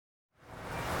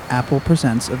Apple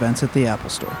Presents events at the Apple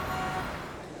Store.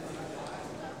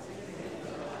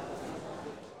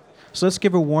 So let's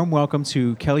give a warm welcome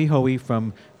to Kelly Hoey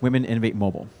from Women Innovate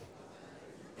Mobile.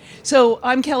 So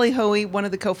I'm Kelly Hoey, one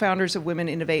of the co-founders of Women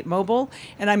Innovate Mobile,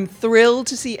 and I'm thrilled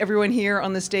to see everyone here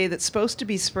on this day that's supposed to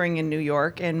be spring in New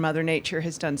York, and Mother Nature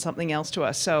has done something else to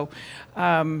us. So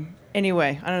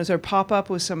anyway, I don't know, is there a pop-up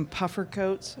with some puffer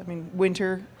coats? I mean,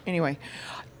 winter, anyway.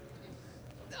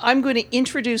 I'm going to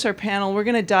introduce our panel. We're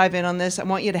going to dive in on this. I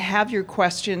want you to have your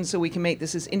questions so we can make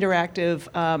this as interactive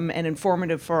and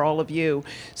informative for all of you.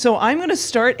 So I'm going to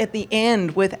start at the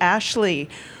end with Ashley,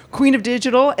 Queen of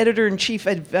Digital, Editor-in-Chief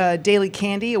at Daily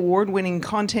Candy, award-winning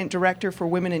content director for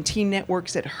women and teen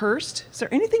networks at Hearst. Is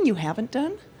there anything you haven't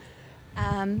done?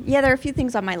 Yeah, there are a few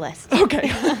things on my list.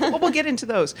 Okay, well, we'll get into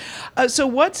those. So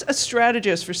what's a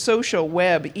strategist for social,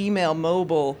 web, email,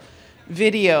 mobile,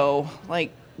 video?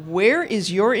 Like, where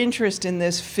is your interest in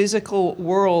this physical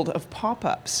world of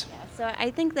pop-ups? Yeah, so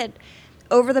I think that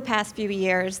over the past few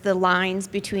years, the lines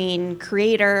between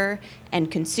creator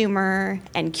and consumer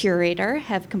and curator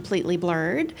have completely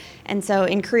blurred. And so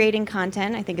in creating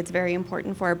content, I think it's very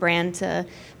important for a brand to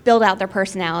build out their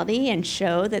personality and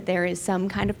show that there is some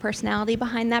kind of personality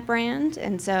behind that brand.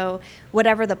 And so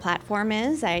whatever the platform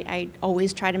is, I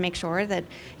always try to make sure that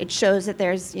it shows that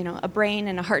there's, a brain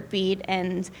and a heartbeat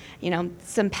and,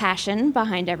 some passion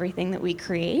behind everything that we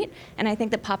create. And I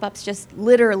think that pop-ups just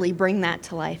literally bring that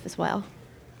to life as well.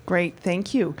 Great,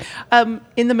 thank you.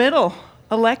 In the middle,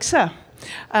 Alexa,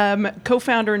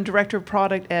 co-founder and director of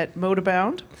product at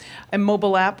Modabound, a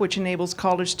mobile app which enables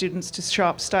college students to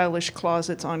shop stylish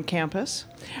closets on campus.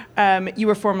 You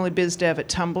were formerly biz dev at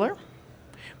Tumblr,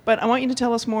 but I want you to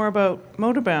tell us more about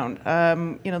Modabound.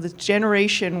 The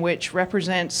generation which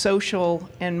represents social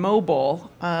and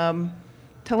mobile.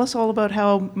 Tell us all about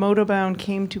how Modabound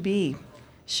came to be.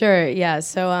 Sure, yeah.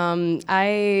 So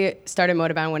I started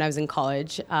Modabound when I was in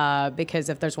college because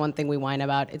if there's one thing we whine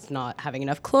about, it's not having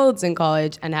enough clothes in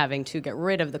college and having to get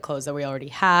rid of the clothes that we already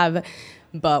have.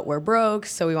 But we're broke,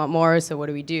 so we want more, so what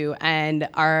do we do? And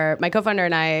my co-founder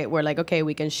and I were like, okay,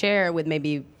 we can share with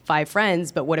maybe 5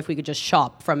 friends, but what if we could just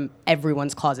shop from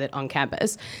everyone's closet on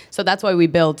campus? So that's why we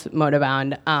built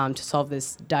Modabound, to solve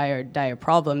this dire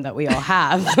problem that we all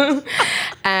have.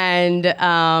 And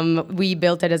we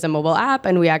built it as a mobile app,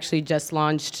 and we actually just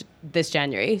launched this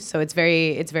January. So it's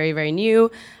very, very new.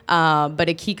 But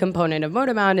a key component of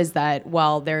Modabound is that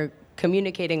while they're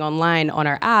communicating online on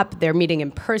our app, they're meeting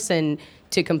in person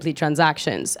to complete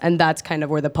transactions. And that's kind of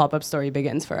where the pop-up story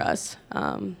begins for us.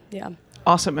 Yeah.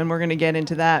 Awesome, and we're going to get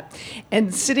into that.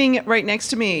 And sitting right next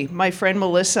to me, my friend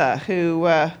Melissa, who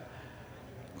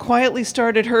quietly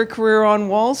started her career on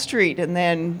Wall Street and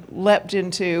then leapt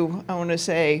into, I want to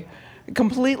say, a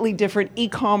completely different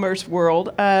e-commerce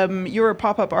world. You're a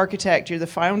pop-up architect. You're the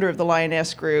founder of the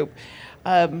Lioness Group,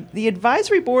 the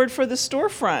advisory board for the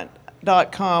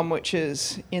Storefront.com, which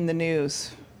is in the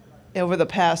news over the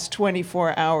past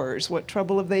 24 hours. What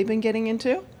trouble have they been getting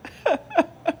into?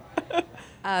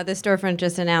 The Storefront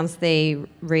just announced they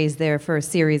raised their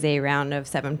first Series A round of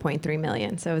 $7.3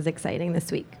 million, so it was exciting this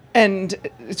week. And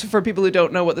for people who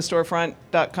don't know what the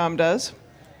Storefront.com does?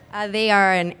 They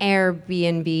are an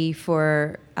Airbnb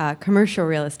for commercial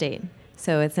real estate.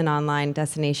 So it's an online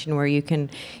destination where you can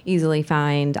easily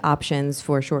find options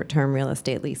for short-term real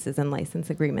estate leases and license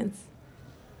agreements.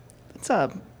 That's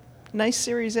a nice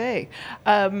Series A.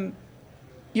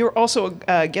 You're also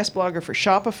a guest blogger for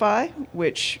Shopify,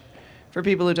 which, for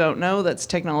people who don't know, that's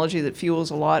technology that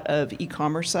fuels a lot of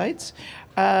e-commerce sites.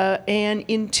 And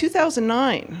in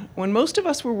 2009, when most of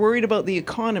us were worried about the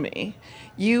economy,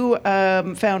 you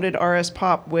founded RS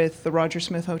Pop with the Roger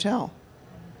Smith Hotel.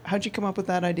 How'd you come up with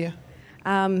that idea?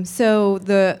 So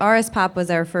the RS Pop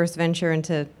was our first venture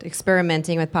into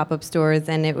experimenting with pop-up stores,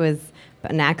 and it was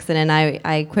an accident.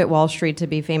 I quit Wall Street to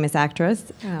be famous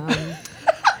actress.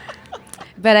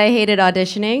 But I hated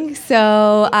auditioning,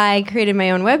 so I created my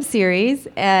own web series,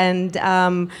 and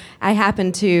I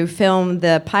happened to film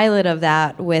the pilot of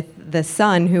that with the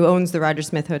son who owns the Roger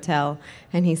Smith Hotel,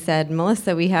 and he said,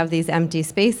 "Melissa, we have these empty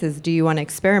spaces. Do you want to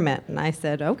experiment?" And I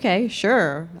said, "Okay,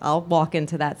 sure. I'll walk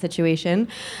into that situation."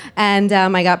 And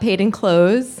I got paid in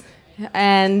clothes.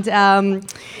 And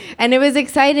it was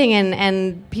exciting,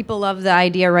 and people loved the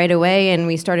idea right away, and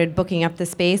we started booking up the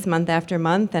space month after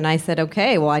month, and I said,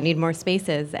 okay, well, I need more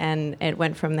spaces, and it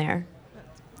went from there.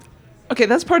 Okay,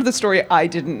 that's part of the story I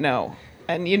didn't know.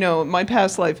 And, my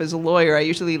past life as a lawyer, I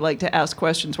usually like to ask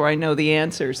questions where I know the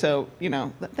answer, so,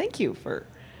 thank you for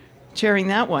sharing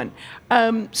that one.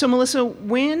 So, Melissa,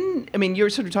 you're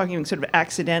sort of talking sort of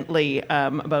accidentally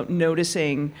about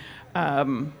noticing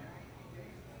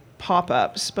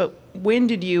pop-ups, but when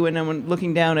did you, and I'm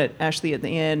looking down at Ashley at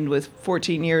the end with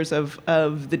 14 years of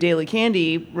the Daily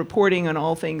Candy reporting on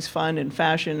all things fun and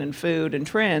fashion and food and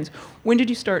trends, when did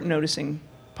you start noticing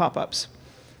pop-ups?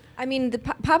 I mean, the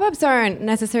pop-ups aren't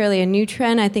necessarily a new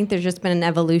trend. I think there's just been an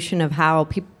evolution of how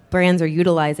brands are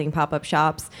utilizing pop-up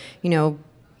shops. You know,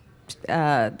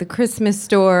 the Christmas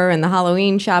store and the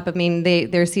Halloween shop. I mean,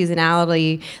 their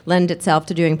seasonality lend itself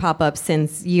to doing pop-ups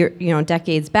since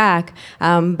decades back.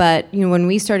 But when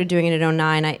we started doing it in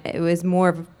 '09, it was more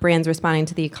of brands responding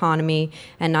to the economy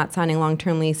and not signing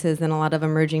long-term leases, and a lot of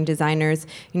emerging designers,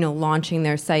 launching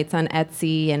their sites on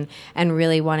Etsy and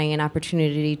really wanting an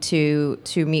opportunity to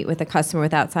meet with a customer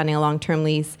without signing a long-term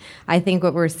lease. I think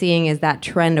what we're seeing is that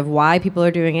trend of why people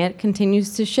are doing it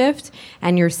continues to shift,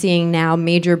 and you're seeing now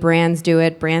major brands do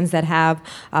it, brands that have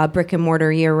brick and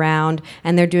mortar year round,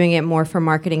 and they're doing it more for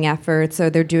marketing efforts, or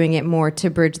they're doing it more to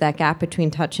bridge that gap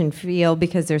between touch and feel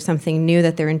because there's something new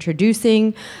that they're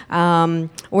introducing,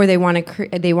 or they want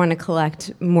to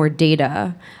collect more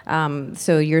data.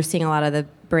 So you're seeing a lot of the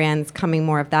brands coming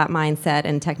more of that mindset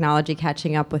and technology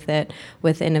catching up with it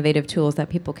with innovative tools that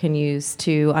people can use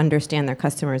to understand their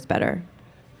customers better.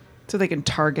 So they can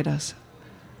target us.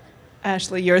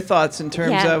 Ashley, your thoughts in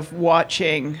terms Yeah. of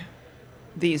watching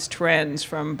these trends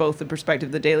from both the perspective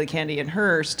of the Daily Candy and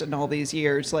Hearst and all these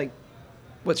years, like,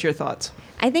 what's your thoughts?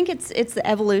 I think it's the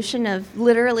evolution of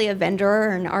literally a vendor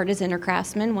or an artisan or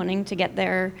craftsman wanting to get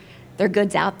their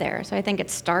goods out there. So I think it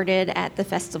started at the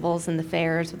festivals and the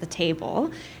fairs with a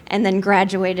table, and then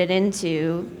graduated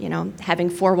into having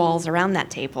four walls around that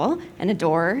table and a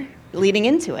door leading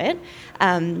into it,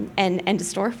 and a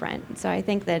storefront. So I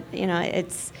think that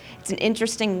it's an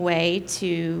interesting way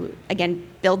to again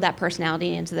build that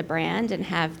personality into the brand and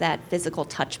have that physical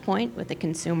touch point with the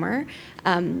consumer.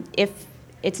 If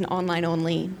it's an online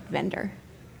only vendor.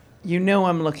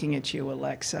 I'm looking at you,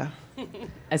 Alexa.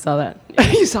 I saw that.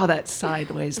 You saw that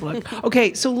sideways look.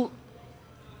 Okay, so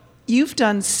you've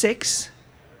done six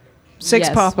Yes,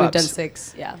 pop-ups. we've done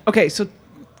 6, yeah. Okay, so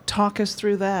talk us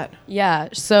through that. Yeah.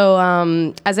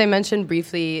 So as I mentioned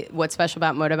briefly, what's special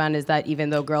about Modabound is that even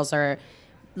though girls are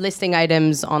listing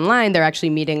items online, they're actually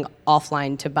meeting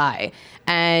offline to buy.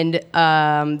 And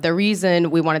the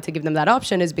reason we wanted to give them that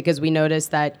option is because we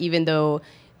noticed that even though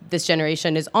this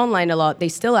generation is online a lot, they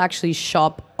still actually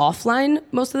shop offline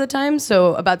most of the time.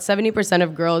 So about 70%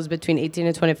 of girls between 18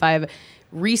 and 25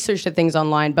 research the things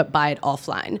online but buy it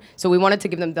offline. So we wanted to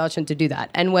give them the option to do that.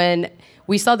 And when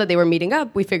we saw that they were meeting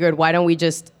up, we figured, why don't we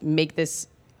just make this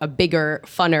a bigger,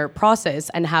 funner process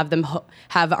and have them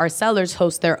have our sellers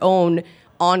host their own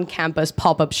on-campus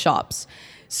pop-up shops.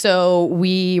 So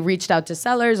we reached out to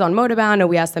sellers on Modabound and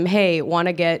we asked them, hey, want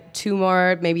to get 2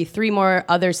 more, maybe 3 more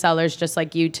other sellers just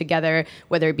like you together,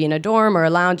 whether it be in a dorm or a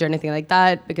lounge or anything like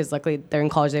that, because luckily they're in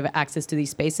college, they have access to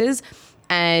these spaces,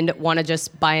 and want to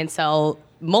just buy and sell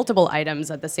multiple items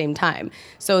at the same time.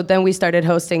 So then we started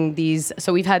hosting these.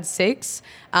 So we've had 6,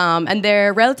 and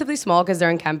they're relatively small because they're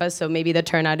on campus. So maybe the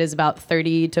turnout is about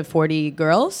 30 to 40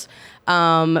 girls.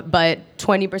 But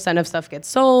 20% of stuff gets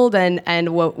sold. And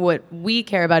what we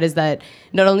care about is that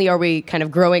not only are we kind of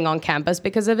growing on campus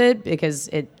because of it, because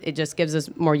it just gives us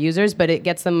more users, but it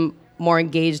gets them more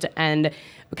engaged and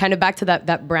kind of back to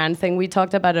that brand thing we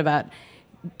talked about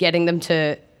getting them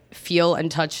to feel and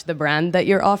touch the brand that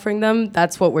you're offering them.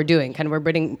 That's what we're doing. Kind of we're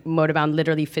bringing Modabound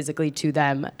literally physically to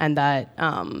them, and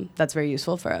that's very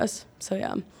useful for us. So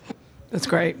yeah. That's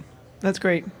great. That's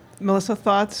great. Melissa,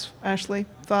 thoughts? Ashley,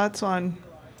 thoughts on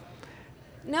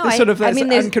No, this sort of I mean,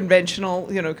 there's unconventional,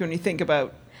 when you think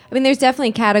about... there's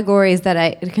definitely categories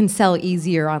that it can sell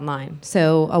easier online.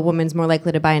 So a woman's more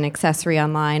likely to buy an accessory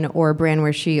online, or a brand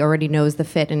where she already knows the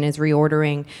fit and is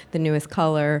reordering the newest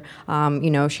color.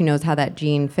 She knows how that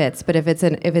jean fits. But if it's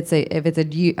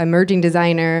a emerging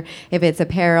designer, if it's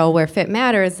apparel where fit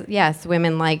matters, yes,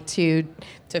 women like to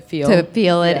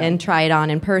feel it and try it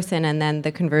on in person, and then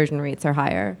the conversion rates are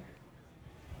higher.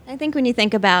 I think when you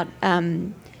think about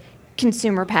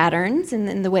consumer patterns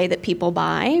and the way that people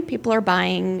are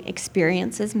buying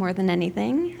experiences more than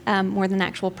anything, more than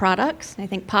actual products. I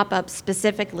think pop-ups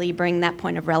specifically bring that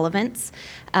point of relevance.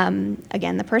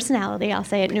 Again, the personality, I'll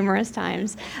say it numerous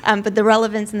times, but the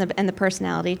relevance and the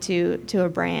personality to a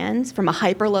brand from a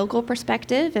hyper-local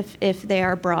perspective, if they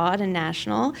are broad and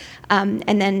national,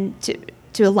 and then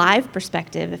to a live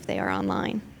perspective if they are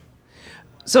online.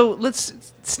 So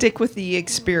let's stick with the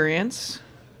experience.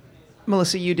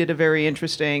 Melissa, you did a very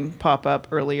interesting pop-up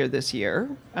earlier this year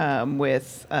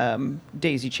with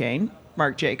Daisy Chain,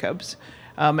 Marc Jacobs,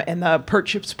 and the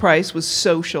purchase price was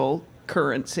social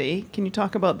currency. Can you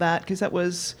talk about that? Because it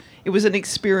was an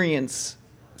experience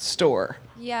store.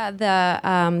 Yeah,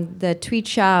 the tweet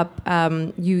shop,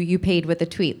 you paid with a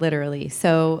tweet, literally.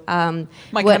 So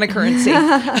My kind of currency.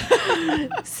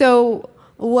 So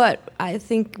what I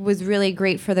think was really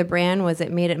great for the brand was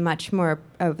it made it much more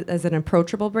as an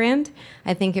approachable brand.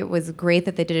 I think it was great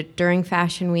that they did it during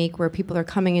Fashion Week, where people are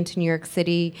coming into New York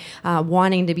City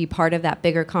wanting to be part of that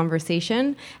bigger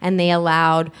conversation, and they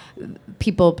allowed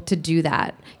people to do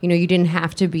that. You know, you didn't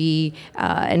have to be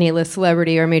an A-list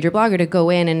celebrity or a major blogger to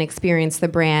go in and experience the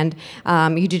brand.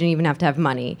 You didn't even have to have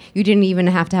money. You didn't even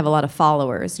have to have a lot of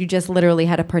followers. You just literally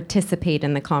had to participate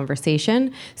in the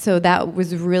conversation. So that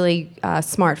was really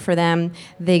smart for them.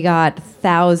 They got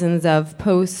thousands of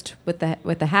posts with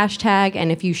the hashtag, and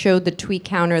if you showed the tweet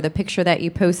counter, the picture that you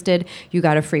posted, you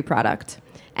got a free product.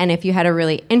 And if you had a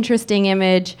really interesting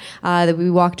image that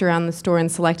we walked around the store and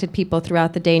selected people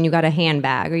throughout the day, and you got a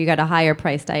handbag or you got a higher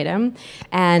priced item,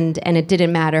 and it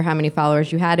didn't matter how many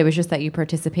followers you had, it was just that you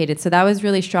participated. So that was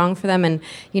really strong for them. And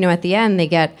you know, at the end, they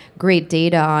get great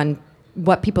data on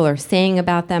what people are saying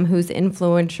about them, who's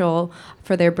influential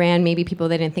for their brand, maybe people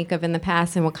they didn't think of in the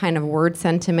past, and what kind of word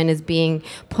sentiment is being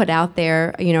put out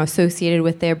there, you know, associated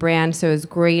with their brand. So it's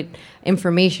great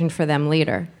information for them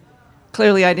later.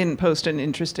 Clearly, I didn't post an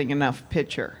interesting enough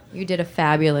picture. You did a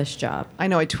fabulous job. I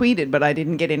know I tweeted, but I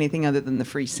didn't get anything other than the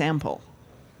free sample.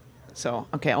 So,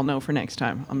 okay, I'll know for next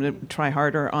time. I'm going to try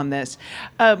harder on this.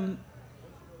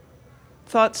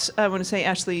 Thoughts, I want to say,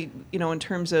 Ashley, you know, in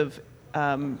terms of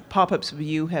pop-ups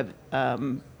you have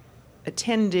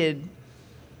attended,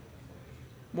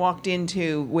 walked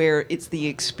into, where it's the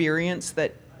experience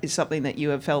that is something that you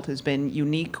have felt has been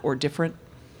unique or different?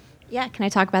 Yeah, can I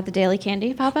talk about the Daily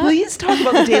Candy pop-up? Please talk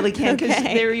about the Daily Candy, because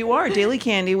Okay. there you are, Daily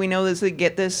Candy. We know this, they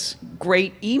get this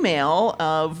great email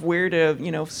of where to,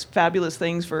 you know, fabulous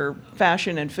things for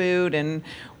fashion and food and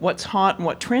what's hot and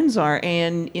what trends are.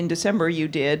 And in December, you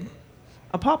did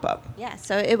a pop-up. Yeah,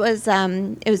 so it was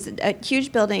a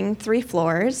huge building, 3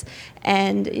 floors,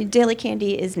 and Daily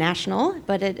Candy is national,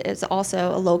 but it is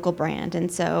also a local brand. And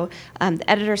so the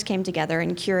editors came together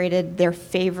and curated their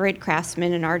favorite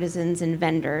craftsmen and artisans and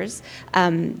vendors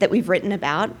that we've written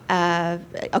about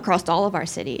across all of our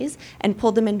cities and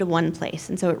pulled them into one place.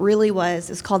 And so it really was,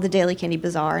 it's called the Daily Candy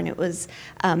Bazaar, and it was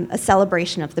a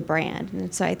celebration of the brand.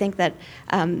 And so I think that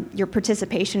your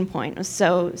participation point was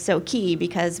so key,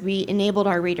 because we enabled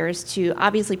our readers to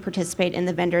obviously participate in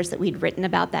the vendors that we'd written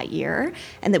about that year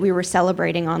and that we were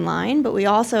celebrating online, but we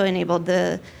also enabled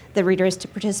the readers to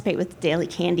participate with Daily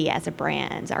Candy as a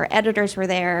brand. Our editors were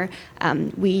there.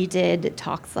 We did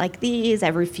talks like these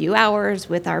every few hours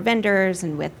with our vendors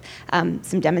and with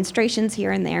some demonstrations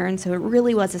here and there. And so it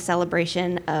really was a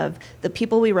celebration of the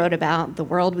people we wrote about, the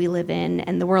world we live in,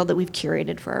 and the world that we've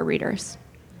curated for our readers.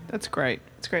 That's great.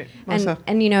 It's great. Melissa?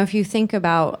 And you know, if you think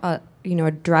about you know,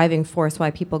 a driving force why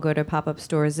people go to pop-up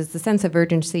stores is the sense of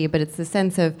urgency, but it's the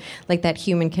sense of like that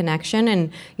human connection.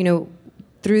 And you know,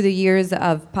 through the years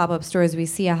of pop-up stores, we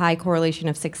see a high correlation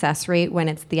of success rate when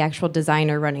it's the actual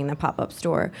designer running the pop-up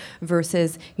store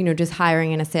versus, you know, just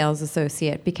hiring a sales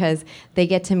associate, because they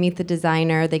get to meet the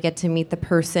designer, they get to meet the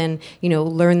person, you know,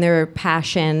 learn their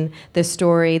passion, the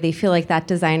story. They feel like that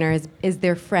designer is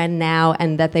their friend now,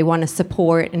 and that they want to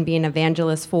support and be an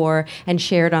evangelist for and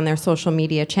share it on their social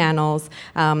media channels.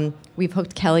 We've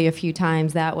hooked Kelly a few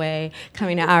times that way,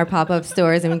 coming to our pop-up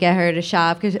stores, and we get her to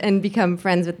shop and become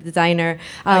friends with the designer.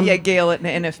 Yeah, Gail at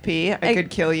NFP. I could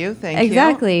kill you. Thank you.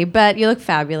 Exactly, but you look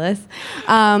fabulous.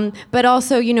 But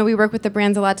also, you know, we work with the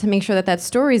brands a lot to make sure that that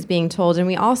story is being told, and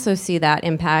we also see that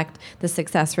impact the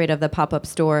success rate of the pop-up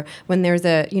store when there's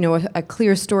a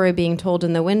clear story being told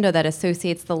in the window that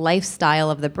associates the lifestyle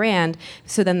of the brand.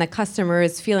 So then the customer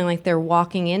is feeling like they're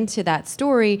walking into that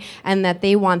story, and that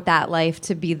they want that life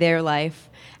to be their life,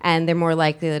 and they're more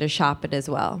likely to shop it as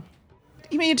well.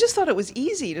 You mean, you just thought it was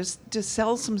easy to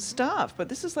sell some stuff, but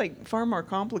this is like far more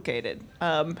complicated.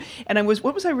 And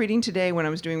what was I reading today when I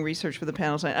was doing research for the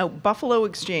panel tonight? Oh, Buffalo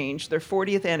Exchange, their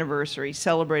 40th anniversary,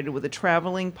 celebrated with a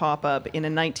traveling pop-up in a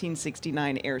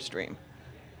 1969 Airstream.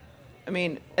 I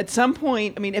mean, at some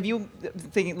point, I mean, have you,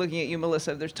 looking at you,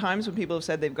 Melissa, there's times when people have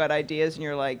said they've got ideas and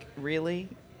you're like, really?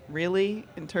 Really?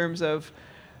 In terms of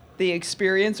the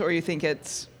experience, or you think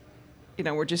it's, you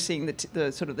know, we're just seeing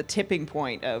the sort of the tipping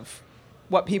point of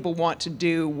what people want to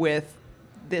do with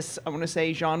this, I want to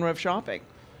say, genre of shopping?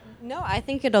 No, I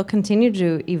think it'll continue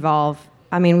to evolve.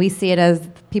 I mean, we see it as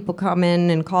people come in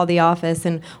and call the office,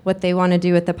 and what they want to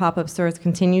do at the pop-up stores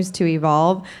continues to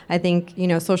evolve. I think, you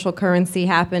know, social currency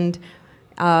happened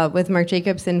with Marc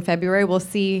Jacobs in February. We'll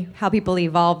see how people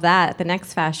evolve that at the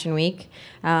next Fashion Week.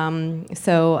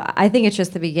 So I think it's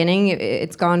just the beginning.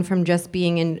 It's gone from just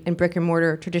being in brick and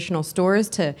mortar traditional stores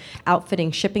to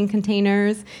outfitting shipping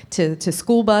containers to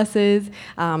school buses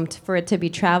for it to be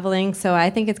traveling. So I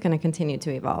think it's going to continue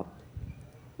to evolve.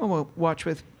 Well, we'll watch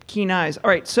with keen eyes. All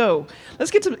right, so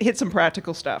let's hit some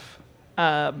practical stuff.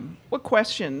 What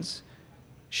questions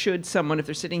should someone, if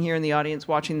they're sitting here in the audience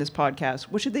watching this podcast,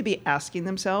 what should they be asking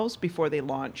themselves before they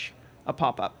launch a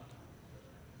pop-up?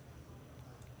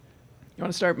 You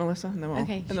want to start, Melissa? And then we'll,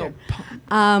 Okay, and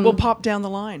sure. we'll pop down the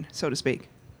line, so to speak.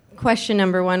 Question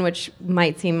number one, which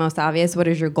might seem most obvious, what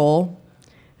is your goal?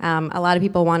 A lot of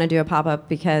people want to do a pop-up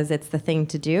because it's the thing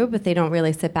to do, but they don't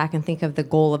really sit back and think of the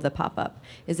goal of the pop-up.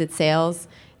 Is it sales?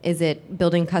 Is it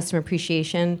building customer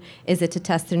appreciation? Is it to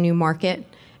test a new market?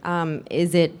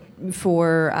 Is it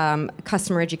for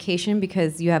customer education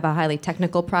because you have a highly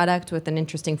technical product with an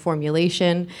interesting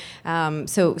formulation?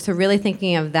 So really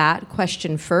thinking of that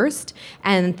question first,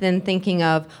 and then thinking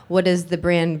of what is the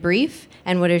brand brief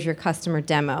and what is your customer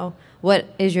demo?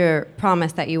 What is your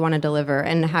promise that you want to deliver,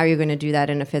 and how are you going to do that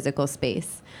in a physical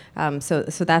space? So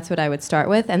that's what I would start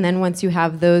with. And then once you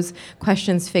have those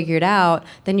questions figured out,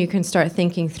 then you can start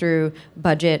thinking through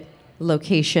budget,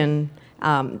 location,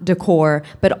 decor,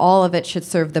 but all of it should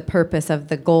serve the purpose of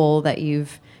the goal that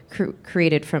you've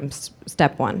created from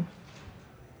step one.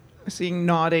 Seeing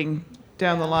nodding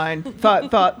down the line.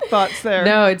 Thoughts there?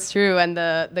 No, it's true. And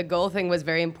the goal thing was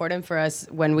very important for us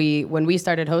when we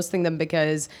started hosting them,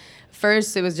 because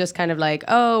first it was just kind of like,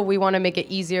 oh, we want to make it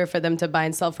easier for them to buy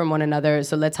and sell from one another,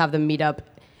 so let's have them meet up,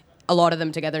 a lot of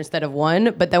them together instead of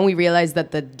one. But then we realized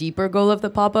that the deeper goal of the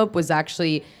pop-up was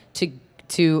actually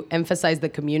to emphasize the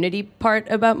community part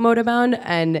about Modabound,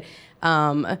 and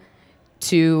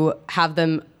to have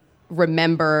them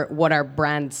remember what our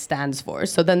brand stands for.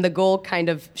 So then the goal kind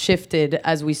of shifted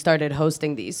as we started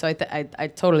hosting these. So I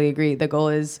totally agree. The goal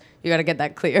is you got to get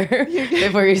that clear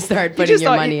before you start putting your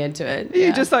money into it.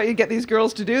 You just thought you'd get these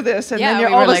girls to do this, and then we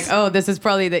you're were like, oh, this is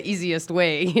probably the easiest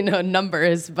way,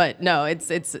 numbers. But no, it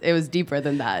was deeper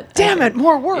than that. Damn it,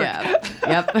 more work. Yeah,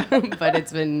 yep. But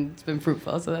it's been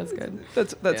fruitful, so that's good.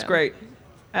 That's great.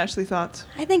 Ashley, thoughts?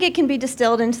 I think it can be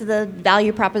distilled into the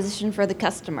value proposition for the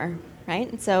customer,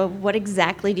 right? So what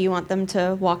exactly do you want them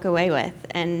to walk away with?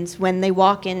 And when they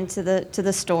walk into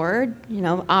the store,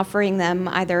 offering them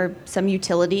either some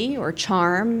utility or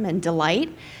charm and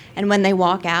delight. And when they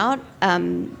walk out,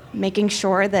 making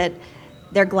sure that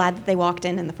they're glad that they walked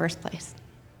in the first place.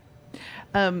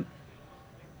 And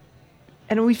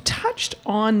we've touched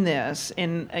on this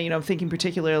in, thinking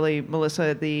particularly,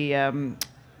 Melissa,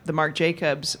 the Marc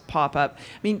Jacobs pop-up.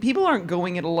 I mean, people aren't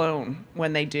going it alone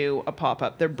when they do a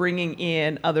pop-up. They're bringing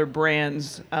in other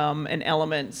brands and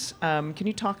elements. Can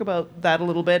you talk about that a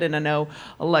little bit? And I know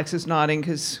Alexa's nodding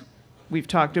because we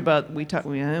talked about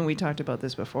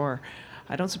this before.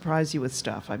 I don't surprise you with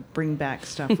stuff. I bring back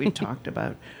stuff we've talked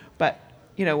about. But,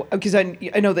 because I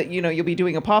know that, you'll be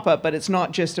doing a pop-up, but it's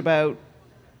not just about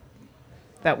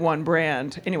that one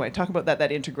brand. Anyway, talk about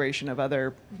that integration of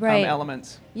other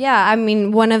elements. Yeah, I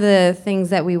mean, one of the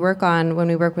things that we work on when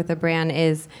we work with a brand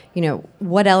is,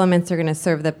 what elements are going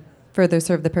to further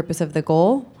serve the purpose of the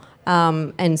goal.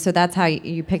 And so that's how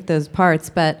you pick those parts.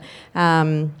 But,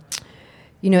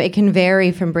 it can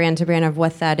vary from brand to brand of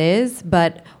what that is,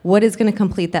 but what is going to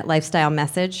complete that lifestyle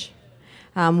message?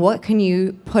 What can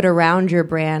you put around your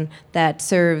brand that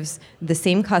serves the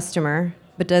same customer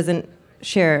but doesn't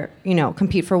share,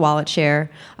 compete for wallet share?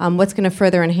 What's going to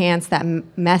further enhance that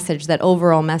message, that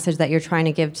overall message that you're trying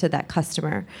to give to that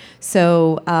customer?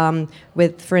 So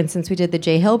for instance, we did the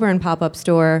Jay Hilburn pop-up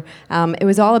store. It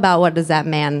was all about what does that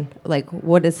man,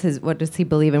 what does he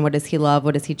believe in? What does he love?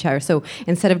 What does he cherish? So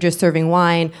instead of just serving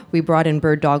wine, we brought in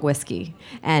Bird Dog whiskey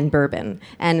and bourbon.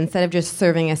 And instead of just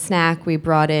serving a snack, we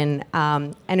brought in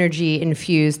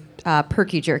energy-infused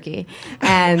perky jerky,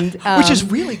 and which is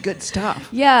really good stuff.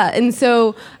 Yeah, and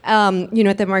so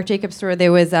at the Marc Jacobs store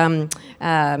there was a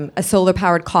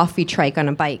solar-powered coffee trike on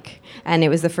a bike, and it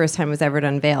was the first time it was ever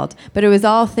unveiled. But it was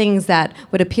all things that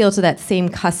would appeal to that same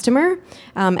customer,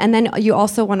 and then you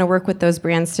also want to work with those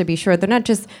brands to be sure they're not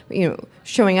just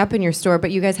showing up in your store, but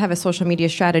you guys have a social media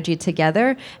strategy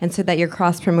together, and so that you're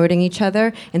cross-promoting each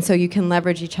other, and so you can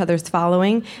leverage each other's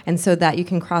following, and so that you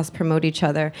can cross-promote each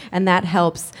other, and that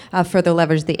helps further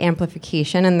leverage the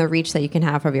amplification and the reach that you can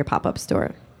have of your pop-up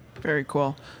store. Very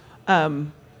cool.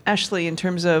 Ashley, in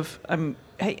terms of, I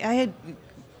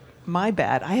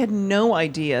had no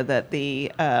idea that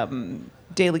the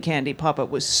Daily Candy pop-up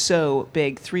was so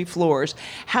big, 3 floors.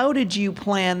 How did you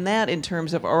plan that in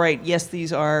terms of, all right, yes,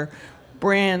 these are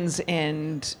brands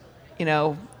and,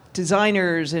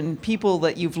 designers and people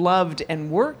that you've loved and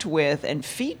worked with and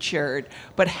featured,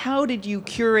 but how did you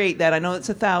curate that? I know it's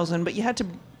 1,000, but you had to,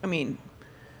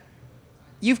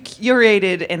 you've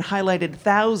curated and highlighted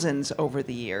thousands over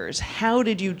the years. How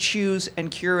did you choose and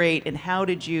curate, and how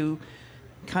did you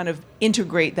kind of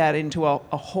integrate that into a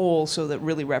whole so that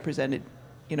really represented,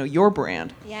 your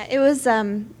brand? Yeah, it was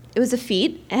a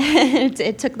feat.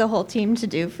 It took the whole team to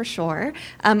do, for sure.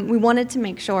 We wanted to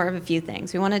make sure of a few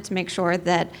things. We wanted to make sure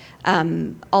that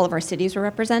all of our cities were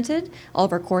represented, all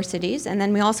of our core cities, and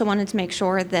then we also wanted to make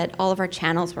sure that all of our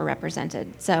channels were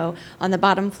represented. So on the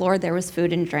bottom floor, there was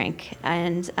food and drink,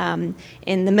 and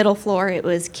in the middle floor, it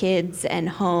was kids and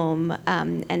home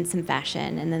and some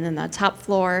fashion, and then on the top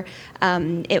floor,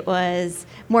 it was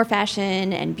more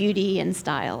fashion and beauty and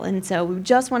style. And so we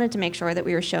just wanted to make sure that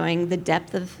we were showing the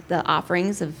depth of the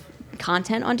offerings of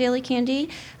content on Daily Candy,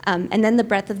 and then the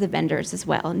breadth of the vendors as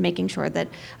well, and making sure that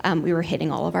we were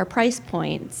hitting all of our price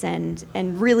points and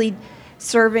really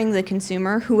serving the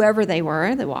consumer, whoever they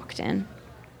were that walked in.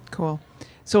 Cool.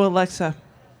 So Alexa,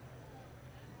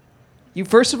 you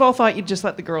first of all thought you'd just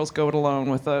let the girls go it alone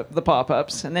with the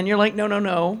pop-ups, and then you're like, no,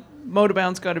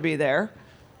 Modabound's got to be there.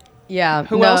 Yeah.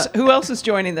 Who else is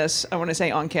joining this, I want to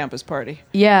say, on-campus party?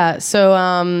 Yeah,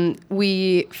 so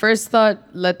we first thought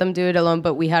let them do it alone,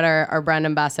 but we had our brand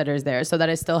ambassadors there. So that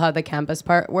is still how the campus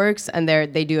part works, and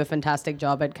they do a fantastic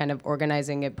job at kind of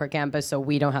organizing it per campus, so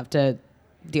we don't have to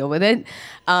deal with it,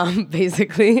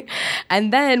 basically.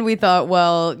 And then we thought,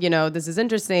 well, this is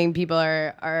interesting. People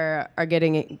are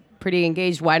getting pretty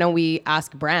engaged. Why don't we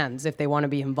ask brands if they want to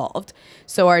be involved?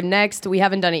 So we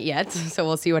haven't done it yet, so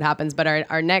we'll see what happens. But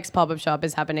our next pop-up shop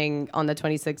is happening on the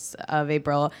 26th of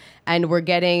April. And we're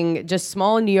getting just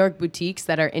small New York boutiques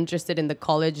that are interested in the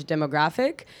college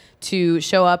demographic to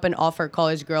show up and offer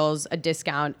college girls a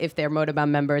discount if they're Modabound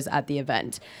members at the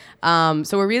event.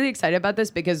 So we're really excited about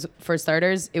this because, for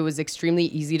starters, it was extremely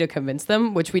easy to convince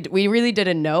them, which we really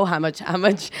didn't know how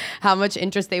much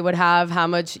interest they would have, how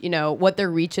much, what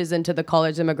their reach is into the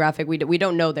college demographic. We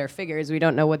don't know their figures, we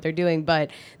don't know what they're doing,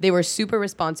 but they were super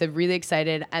responsive, really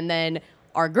excited, and then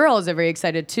our girls are very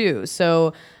excited too.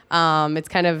 So it's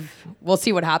kind of, we'll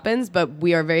see what happens, but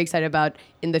we are very excited about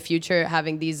in the future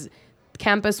having these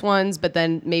campus ones, but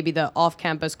then maybe the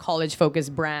off-campus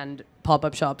college-focused brand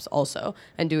pop-up shops also,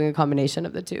 and doing a combination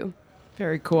of the two.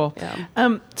 Very cool.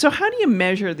 Yeah. So how do you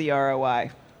measure the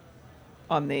ROI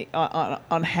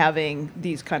on having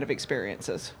these kind of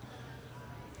experiences?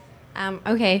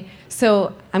 Okay,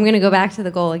 so I'm going to go back to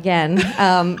the goal again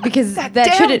because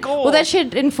goal. that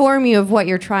should inform you of what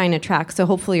you're trying to track. So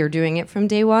hopefully you're doing it from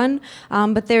day one.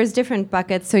 But there's different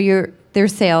buckets. So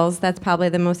there's sales. That's probably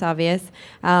the most obvious.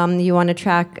 You want to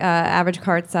track average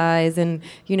cart size and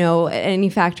any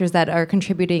factors that are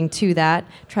contributing to that.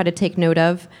 Try to take note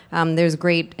of. There's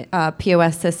great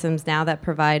POS systems now that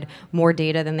provide more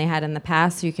data than they had in the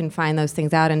past, so you can find those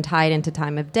things out and tie it into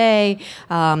time of day.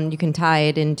 You can tie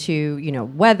it into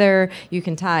weather. You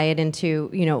can tie it into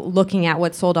looking at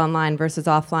what's sold online versus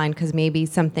offline, because maybe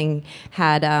something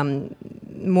had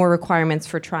more requirements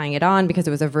for trying it on because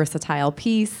it was a versatile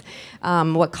piece.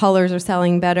 What colors are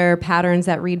selling better, patterns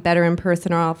that read better in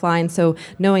person or offline. So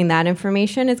knowing that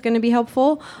information is going to be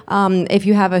helpful. If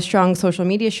you have a strong social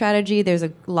media strategy, there's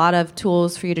a lot of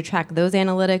tools for you to track those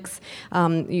analytics.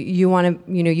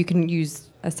 You can use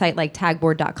a site like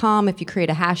tagboard.com if you create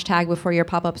a hashtag before your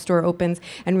pop-up store opens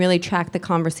and really track the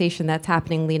conversation that's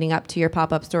happening leading up to your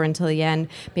pop-up store until the end.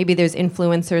 Maybe there's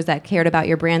influencers that cared about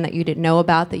your brand that you didn't know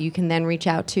about that you can then reach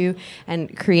out to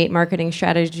and create marketing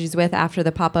strategies with after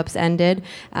the pop-ups ended.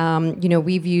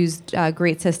 We've used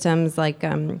great systems like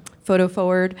Photo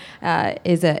Forward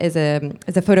is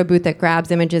a photo booth that grabs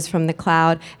images from the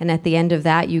cloud, and at the end of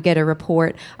that, you get a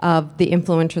report of the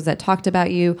influencers that talked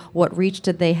about you, what reach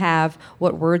did they have,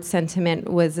 what word sentiment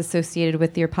was associated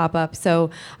with your pop-up.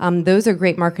 So those are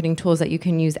great marketing tools that you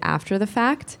can use after the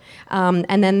fact.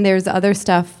 And then there's other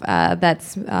stuff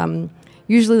that's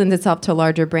usually lends itself to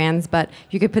larger brands, but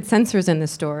you could put sensors in the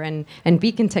store and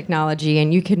beacon technology,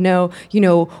 and you could know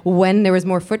when there was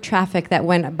more foot traffic that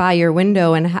went by your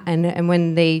window and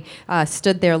when they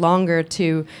stood there longer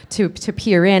to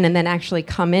peer in and then actually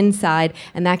come inside,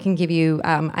 and that can give you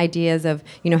ideas of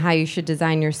how you should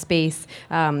design your space,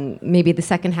 maybe the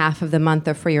second half of the month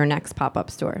or for your next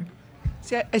pop-up store.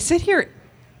 See, I sit here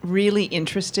really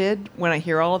interested when I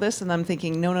hear all of this, and I'm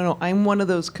thinking, no, I'm one of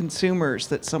those consumers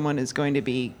that someone is going to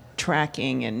be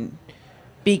tracking and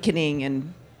beaconing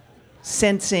and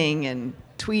sensing and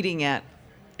tweeting at.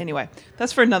 Anyway,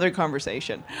 that's for another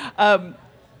conversation.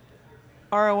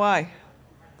 ROI.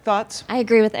 Thoughts? I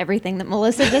agree with everything that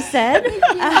Melissa just said.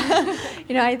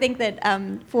 I think that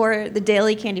for the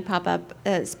Daily Candy Pop-Up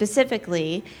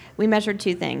specifically, we measured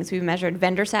two things. We measured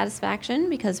vendor satisfaction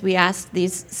because we asked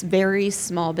these very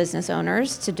small business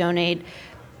owners to donate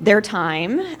their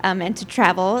time and to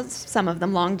travel, some of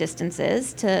them long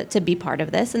distances, to be part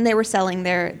of this. And they were selling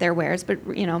their wares. But,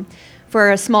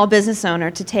 for a small business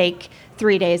owner to take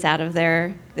 3 days out of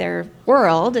their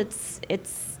world, it's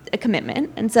a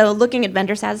commitment. And so looking at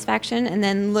vendor satisfaction and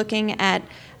then looking at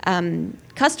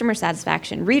customer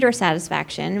satisfaction, reader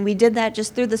satisfaction, we did that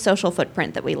just through the social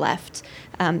footprint that we left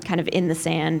kind of in the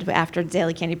sand after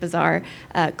Daily Candy Bazaar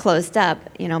closed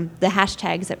up. The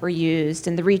hashtags that were used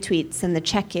and the retweets and the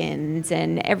check-ins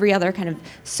and every other kind of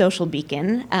social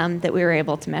beacon that we were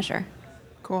able to measure.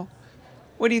 Cool.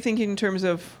 What do you think in terms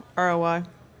of ROI?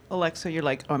 Alexa, you're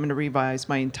like, I'm going to revise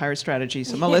my entire strategy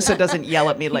so Melissa doesn't yell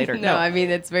at me later. No, I mean,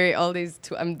 it's very, all these,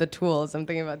 the tools, I'm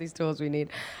thinking about these tools we need.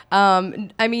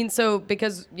 So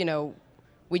because,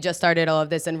 we just started all of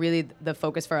this and really the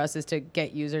focus for us is to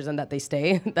get users and that they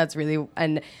stay. That's really,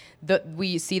 and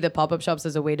we see the pop-up shops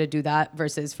as a way to do that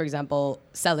versus, for example,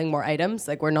 selling more items.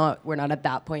 Like we're not at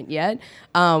that point yet.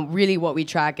 Really what we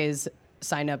track is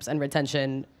signups and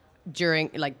retention during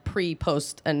pre,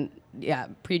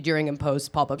 during, and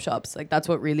post pop-up shops. Like that's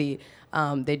what really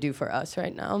they do for us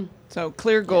right now. So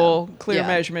clear goal, clear Yeah.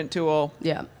 measurement tool.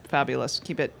 Yeah. Fabulous.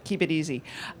 Keep it easy.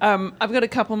 I've got a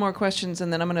couple more questions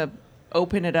and then I'm going to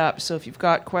open it up. So if you've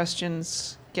got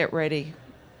questions, get ready.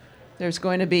 There's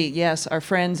going to be, yes, our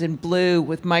friends in blue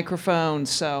with microphones,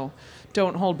 so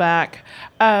don't hold back.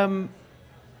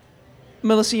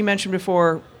 Melissa, you mentioned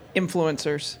before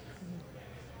influencers.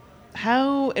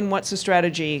 How and what's the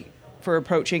strategy for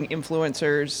approaching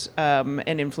influencers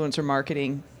and influencer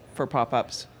marketing for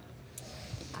pop-ups?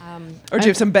 Or do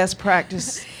you have some best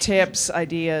practice tips,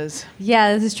 ideas?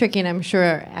 Yeah, this is tricky, and I'm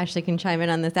sure Ashley can chime in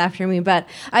on this after me. But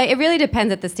it really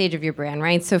depends at the stage of your brand,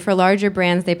 right? So for larger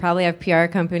brands, they probably have PR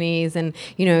companies, and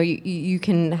you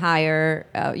can hire,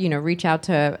 reach out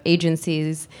to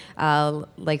agencies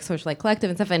like Social Collective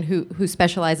and stuff, and who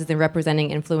specializes in representing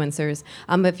influencers.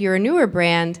 If you're a newer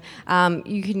brand,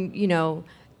 you can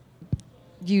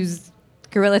use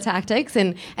guerrilla tactics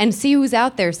and see who's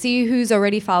out there, see who's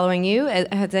already following you.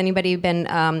 Has anybody been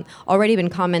already been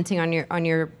commenting on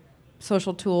your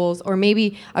social tools, or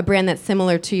maybe a brand that's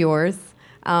similar to yours?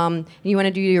 You want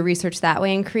to do your research that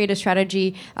way and create a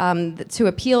strategy to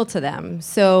appeal to them.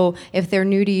 So if they're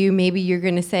new to you, maybe you're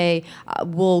going to say,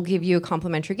 we'll give you a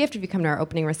complimentary gift if you come to our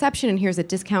opening reception, and here's a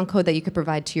discount code that you could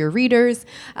provide to your readers.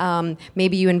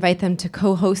 Maybe you invite them to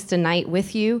co-host a night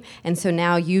with you, and so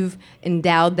now you've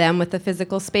endowed them with a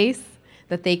physical space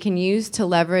that they can use to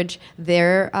leverage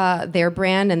their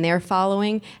brand and their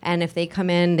following. And if they come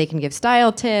in, they can give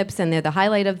style tips, and they're the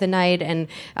highlight of the night, and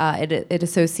it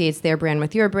associates their brand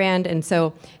with your brand. And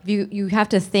so you have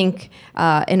to think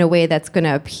in a way that's going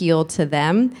to appeal to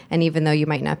them. And even though you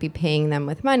might not be paying them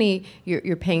with money,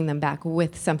 you're paying them back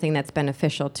with something that's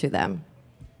beneficial to them.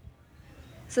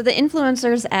 So the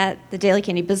influencers at the Daily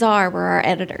Candy Bazaar were our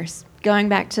editors. Going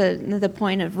back to the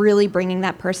point of really bringing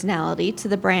that personality to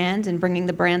the brand and bringing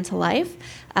the brand to life.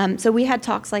 So we had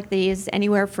talks like these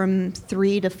anywhere from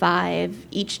 3 to 5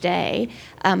 each day,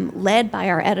 led by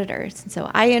our editors. And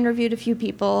so I interviewed a few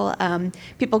people.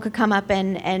 People could come up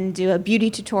and do a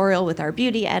beauty tutorial with our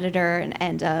beauty editor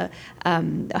and a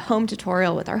home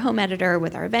tutorial with our home editor,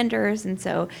 with our vendors. And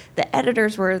so the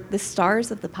editors were the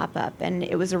stars of the pop-up. And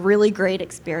it was a really great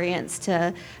experience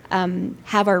to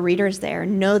have our readers there,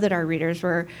 know that our readers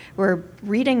were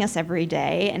reading us every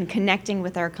day and connecting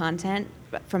with our content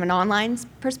from an online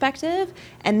perspective,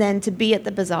 and then to be at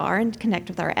the bazaar and connect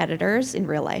with our editors in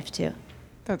real life too.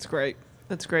 That's great.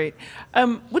 That's great.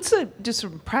 What's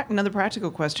another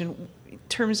practical question in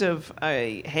terms of,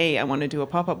 hey, I want to do a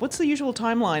pop-up. What's the usual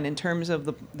timeline in terms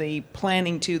of the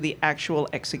planning to the actual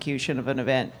execution of an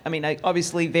event? I mean, it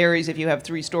obviously varies if you have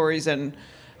 3 stories and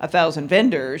 1,000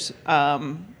 vendors,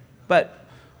 but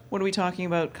what are we talking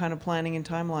about kind of planning and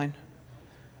timeline?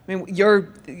 I mean,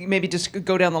 maybe just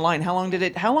go down the line. How long did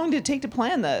it take to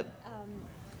plan that?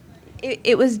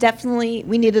 It was definitely,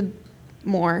 we needed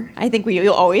more. I think we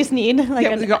always need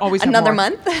another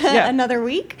month, Yeah. another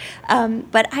week.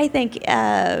 But I think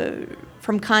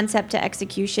from concept to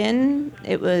execution,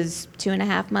 it was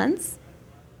 2.5 months.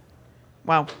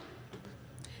 Wow.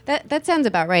 That sounds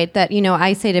about right. That,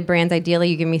 I say to brands, ideally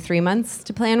you give me 3 months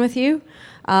to plan with you,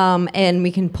 and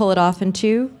we can pull it off in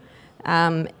 2.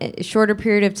 A shorter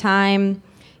period of time,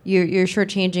 you're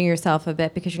shortchanging yourself a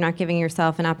bit because you're not giving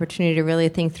yourself an opportunity to really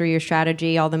think through your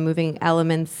strategy, all the moving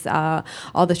elements,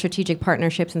 all the strategic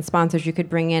partnerships and sponsors you could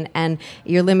bring in, and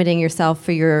you're limiting yourself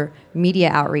for your media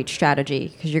outreach strategy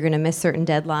because you're going to miss certain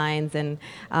deadlines, and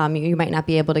you might not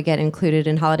be able to get included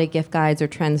in holiday gift guides or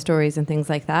trend stories and things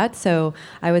like that. So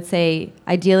I would say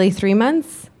ideally 3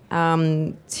 months,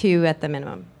 2 at the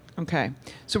minimum. Okay.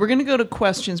 So we're going to go to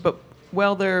questions, but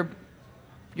while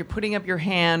you're putting up your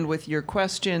hand with your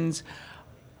questions,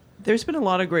 there's been a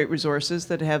lot of great resources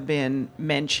that have been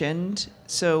mentioned.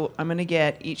 So I'm going to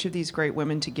get each of these great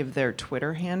women to give their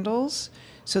Twitter handles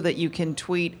so that you can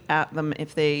tweet at them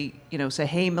if they, say,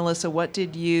 hey, Melissa, what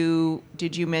did you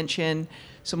mention?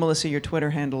 So Melissa, your Twitter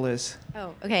handle is?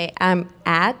 Oh, okay. I'm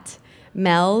at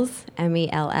Mels,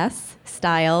 M-E-L-S,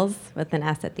 Styles with an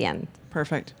S at the end.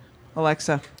 Perfect.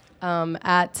 Alexa?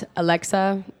 At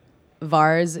Alexa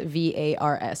Vars,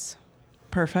 V-A-R-S.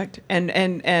 Perfect. And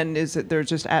is it there's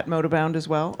just at Modabound as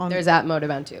well? There's at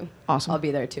Modabound too. Awesome. I'll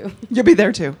be there too. You'll be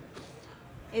there too.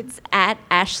 It's at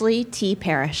Ashley T.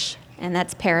 Parrish, and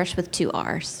that's Parrish with 2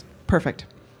 R's. Perfect.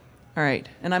 All right.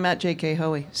 And I'm at J.K.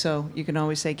 Hoey, so you can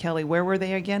always say, Kelly, where were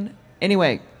they again?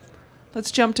 Anyway, let's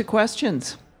jump to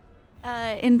questions.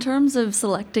 In terms of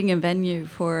selecting a venue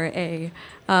for a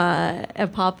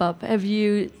pop-up, have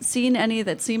you seen any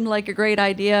that seemed like a great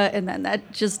idea and then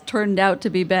that just turned out to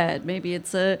be bad? Maybe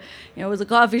it was a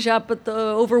coffee shop, but the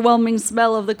overwhelming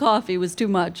smell of the coffee was too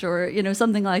much, or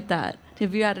something like that.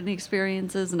 Have you had any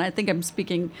experiences? And I think I'm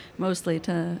speaking mostly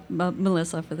to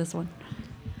Melissa for this one.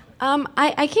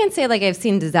 I can't say like I've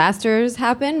seen disasters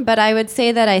happen, but I would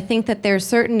say that I think that there are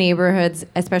certain neighborhoods,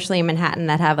 especially in Manhattan,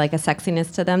 that have like a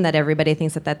sexiness to them that everybody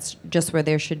thinks that that's just where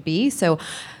there should be. So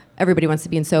everybody wants to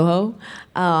be in Soho,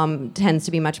 tends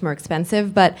to be much more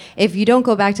expensive. But if you don't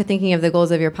go back to thinking of the goals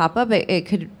of your pop-up, it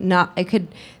could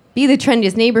be the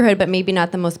trendiest neighborhood, but maybe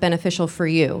not the most beneficial for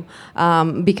you,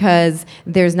 because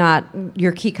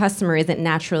your key customer isn't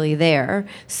naturally there.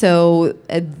 So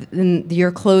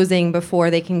you're closing before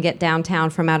they can get downtown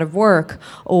from out of work,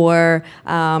 or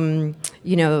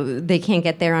they can't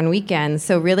get there on weekends.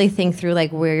 So really think through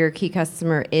like where your key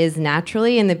customer is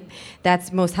naturally, and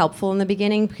that's most helpful in the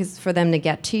beginning because for them to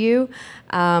get to you.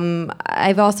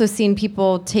 I've also seen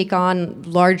people take on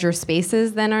larger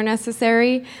spaces than are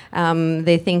necessary.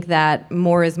 They think that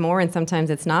more is more, and sometimes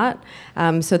it's not.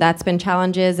 So that's been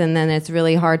challenges, and then it's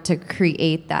really hard to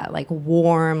create that like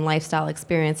warm lifestyle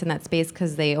experience in that space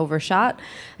because they overshot.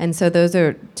 And so those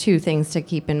are 2 things to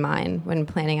keep in mind when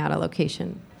planning out a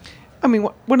location. I mean,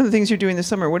 one of the things you're doing this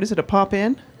summer, what is it, a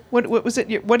pop-in? What was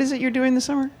it? What is it you're doing this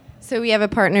summer? So we have a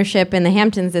partnership in the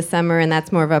Hamptons this summer, and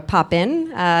that's more of a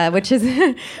pop-in, which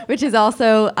is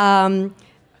also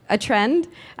a trend.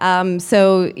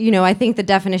 So I think the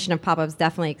definition of pop-ups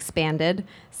definitely expanded.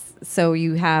 So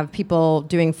you have people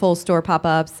doing full store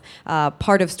pop-ups,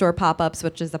 part of store pop-ups,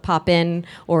 which is a pop-in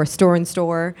or a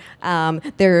store-in-store.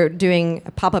 They're doing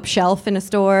a pop-up shelf in a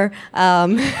store.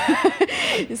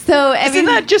 So isn't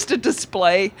that just a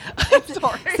display? I'm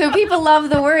sorry. So people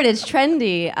love the word. It's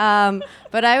trendy.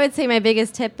 But I would say my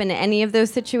biggest tip in any of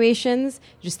those situations,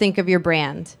 just think of your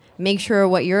brand. Make sure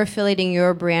what you're affiliating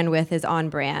your brand with is on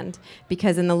brand,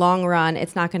 because in the long run,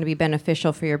 it's not going to be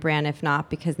beneficial for your brand if not,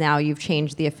 because now you've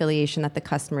changed the affiliation that the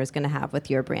customer is going to have with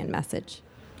your brand message.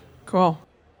 Cool.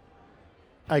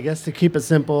 I guess to keep it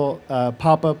simple,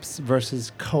 pop-ups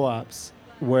versus co-ops,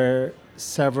 where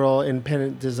several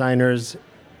independent designers,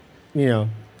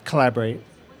 collaborate.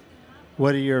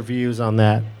 What are your views on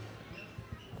that?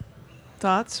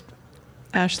 Thoughts?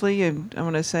 Ashley, I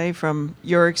want to say from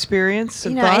your experience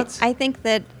and thoughts? I think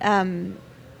that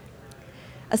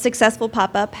a successful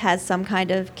pop-up has some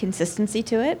kind of consistency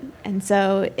to it. And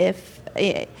so if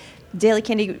Daily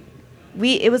Candy,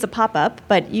 it was a pop-up,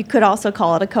 but you could also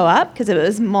call it a co-op because it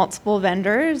was multiple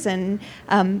vendors and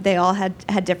they all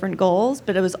had different goals,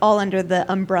 but it was all under the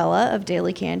umbrella of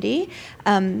Daily Candy.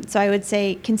 So I would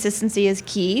say consistency is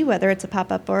key, whether it's a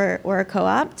pop-up or a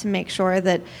co-op, to make sure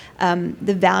that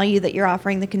the value that you're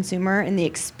offering the consumer and the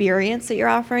experience that you're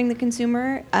offering the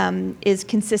consumer is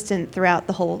consistent throughout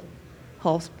the whole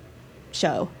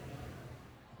show.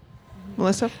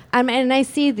 Melissa? And I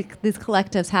see these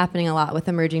collectives happening a lot with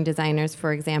emerging designers,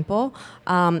 for example.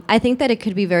 I think that it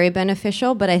could be very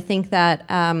beneficial, but I think that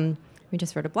we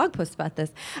just wrote a blog post about this.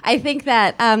 I think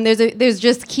that there's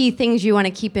just key things you want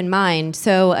to keep in mind.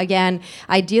 So again,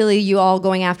 ideally, you all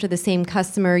going after the same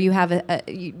customer. You have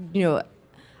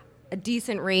a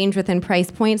decent range within price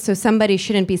points. So somebody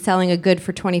shouldn't be selling a good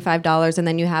for $25 and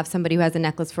then you have somebody who has a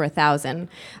necklace for $1,000.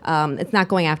 It's not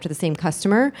going after the same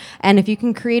customer. And if you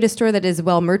can create a store that is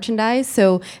well merchandised,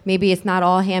 so maybe it's not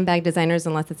all handbag designers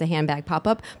unless it's a handbag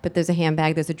pop-up, but there's a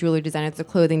handbag, there's a jewelry designer, there's a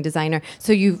clothing designer.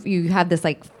 So you have this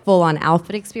like full-on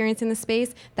outfit experience in the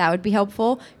space. That would be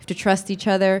helpful. You have to trust each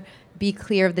other. Be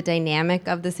clear of the dynamic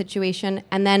of the situation,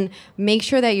 and then make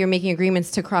sure that you're making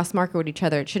agreements to cross-market with each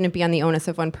other. It shouldn't be on the onus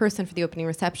of one person for the opening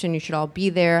reception. You should all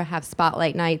be there, have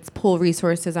spotlight nights, pull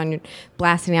resources on your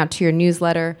blasting out to your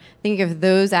newsletter. I think if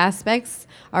those aspects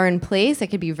are in place, it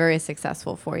could be very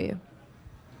successful for you.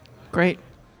 Great.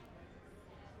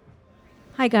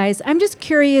 Hi, guys. I'm just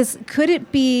curious, could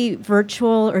it be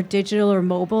virtual or digital or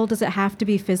mobile? Does it have to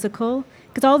be physical?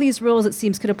 Because all these rules, it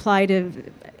seems, could apply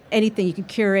to anything. You can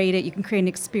curate it, you can create an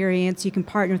experience, you can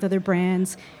partner with other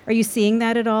brands. Are you seeing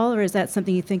that at all, or is that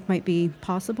something you think might be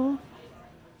possible?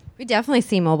 We definitely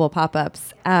see mobile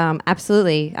pop-ups.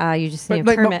 Absolutely. You just need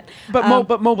a permit.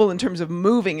 But mobile in terms of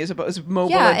moving as opposed to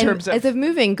mobile in terms of... as of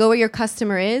moving, go where your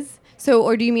customer is. So,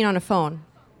 or do you mean on a phone?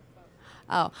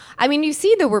 Oh, I mean, you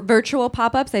see the virtual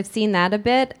pop-ups. I've seen that a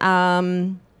bit.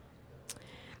 I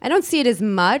don't see it as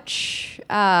much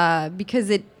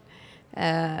because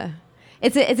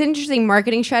it's an interesting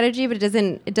marketing strategy, but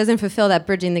it doesn't fulfill that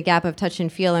bridging the gap of touch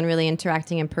and feel and really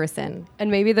interacting in person.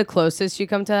 And maybe the closest you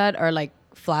come to that are like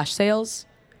flash sales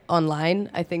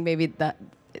online. I think maybe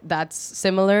that's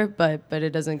similar, but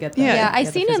it doesn't get that. Yeah, I've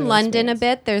seen in London a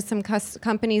bit. There's some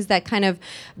companies that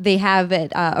they have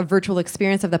a virtual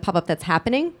experience of the pop-up that's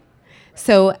happening.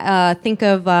 So think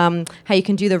of how you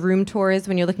can do the room tours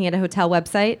when you're looking at a hotel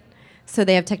website. So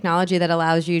they have technology that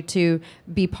allows you to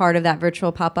be part of that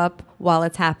virtual pop-up while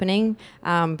it's happening.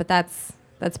 But that's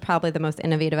probably the most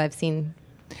innovative I've seen.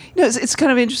 You know, it's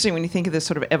kind of interesting when you think of this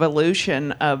sort of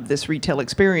evolution of this retail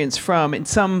experience from, in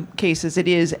some cases, it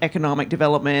is economic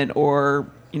development or,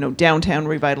 downtown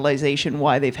revitalization,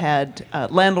 why they've had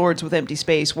landlords with empty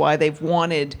space, why they've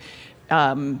wanted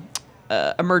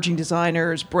emerging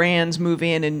designers, brands move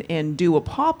in and do a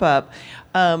pop-up.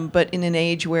 But in an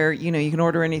age where, you can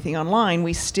order anything online,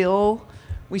 we still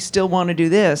want to do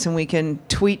this, and we can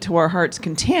tweet to our heart's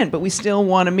content, but we still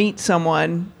want to meet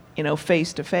someone,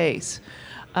 face to face.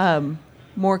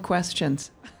 More questions.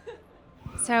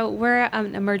 So we're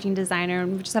an emerging designer,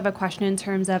 and we just have a question in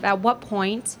terms of at what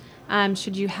point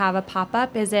should you have a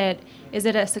pop-up? Is it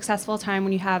a successful time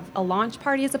when you have a launch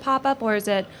party as a pop-up, or is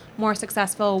it more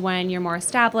successful when you're more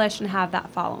established and have that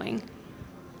following?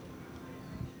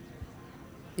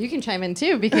 You can chime in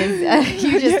too because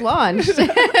you just launched.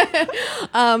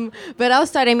 But I'll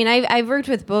start. I mean, I've worked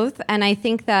with both, and I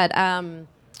think that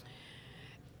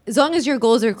as long as your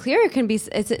goals are clear, it can be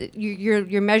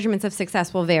your measurements of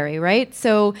success will vary, right?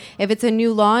 So if it's a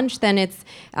new launch, then it's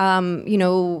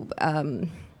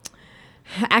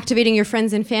activating your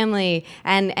friends and family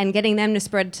and getting them to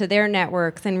spread to their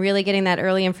networks and really getting that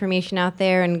early information out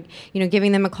there and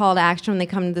giving them a call to action when they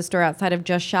come to the store outside of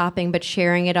just shopping, but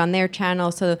sharing it on their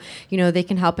channel so they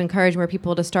can help encourage more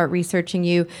people to start researching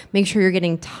you. Make sure you're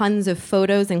getting tons of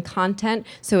photos and content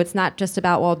so it's not just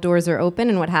about while doors are open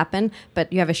and what happened,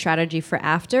 but you have a strategy for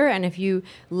after. And if you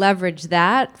leverage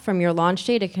that from your launch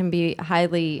date, it can be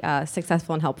highly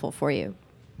successful and helpful for you.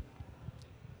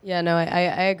 Yeah, no,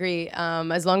 I agree.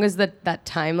 As long as that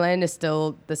timeline is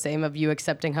still the same of you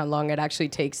accepting how long it actually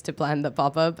takes to plan the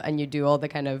pop-up and you do all the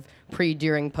kind of pre,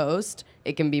 during, post,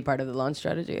 it can be part of the launch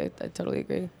strategy. I totally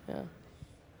agree. Yeah.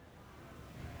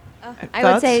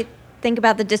 I would say think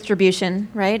about the distribution,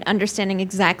 right? Understanding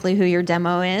exactly who your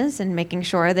demo is and making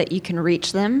sure that you can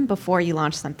reach them before you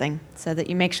launch something so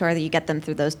that you make sure that you get them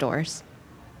through those doors.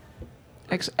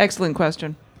 Excellent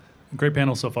question. Great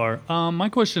panel so far. My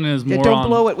question is more don't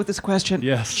blow it with this question.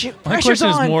 Yes. My Pressure's question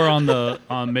on. is more on the,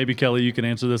 maybe Kelly, you can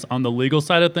answer this, on the legal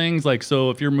side of things. Like, so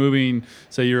if you're moving,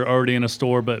 say you're already in a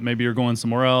store, but maybe you're going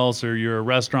somewhere else, or you're a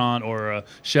restaurant or a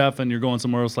chef and you're going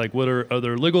somewhere else, like are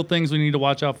there legal things we need to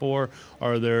watch out for?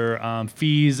 Are there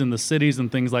fees in the cities and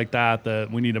things like that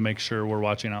we need to make sure we're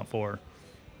watching out for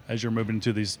as you're moving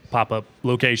to these pop-up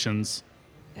locations?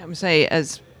 I'm going to say,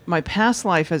 as my past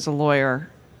life as a lawyer,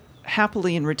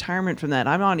 happily in retirement from that,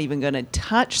 I'm not even going to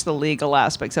touch the legal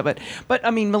aspects of it. But I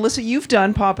mean, Melissa, you've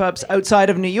done pop-ups outside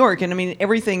of New York, and I mean,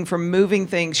 everything from moving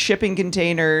things, shipping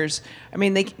containers. I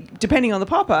mean, they, depending on the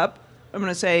pop-up, I'm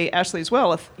going to say, Ashley as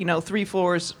well, if, 3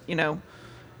 floors,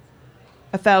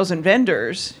 1,000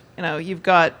 vendors, you've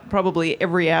got probably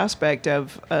every aspect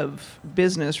of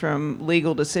business, from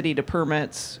legal to city to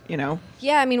permits,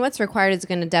 Yeah, I mean, what's required is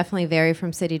going to definitely vary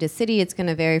from city to city. It's going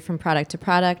to vary from product to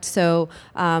product. So,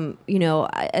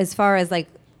 as far as like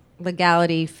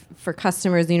legality for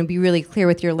customers, be really clear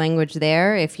with your language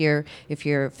there. If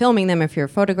you're filming them, if you're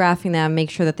photographing them, make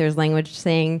sure that there's language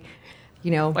saying,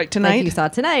 like tonight, like you saw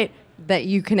tonight, that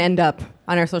you can end up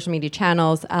on our social media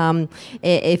channels.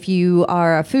 If you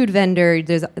are a food vendor,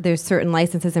 there's certain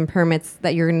licenses and permits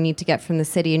that you're going to need to get from the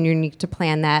city, and you need to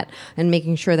plan that and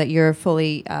making sure that you're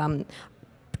fully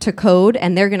to code,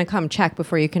 and they're going to come check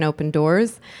before you can open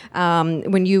doors.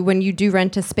 When you do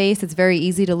rent a space, it's very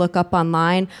easy to look up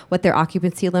online what their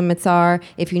occupancy limits are.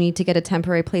 If you need to get a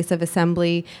temporary place of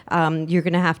assembly, you're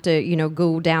going to have to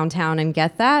go downtown and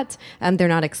get that. They're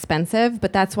not expensive,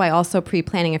 but that's why also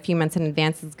pre-planning a few months in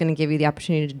advance is going to give you the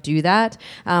opportunity to do that.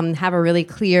 Have a really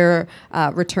clear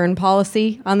return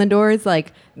policy on the doors,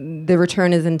 like the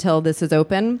return is until this is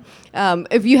open.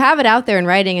 If you have it out there in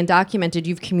writing and documented,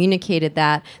 you've communicated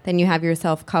that, then you have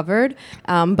yourself covered.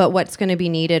 But what's going to be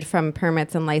needed from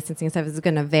permits and licensing stuff is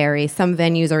going to vary. Some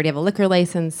venues already have a liquor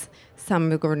license. Some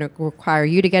are going to require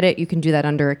you to get it. You can do that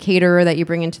under a caterer that you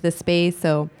bring into the space.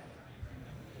 So,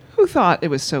 who thought it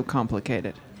was so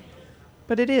complicated?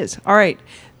 But it is. All right.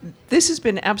 This has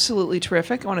been absolutely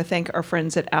terrific. I want to thank our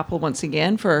friends at Apple once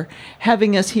again for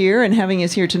having us here and having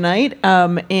us here tonight.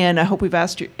 And I hope we've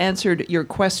answered your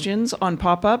questions on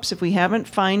pop-ups. If we haven't,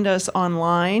 find us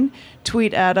online,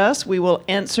 tweet at us. We will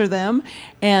answer them.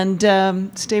 And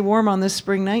stay warm on this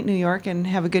spring night, New York, and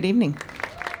have a good evening.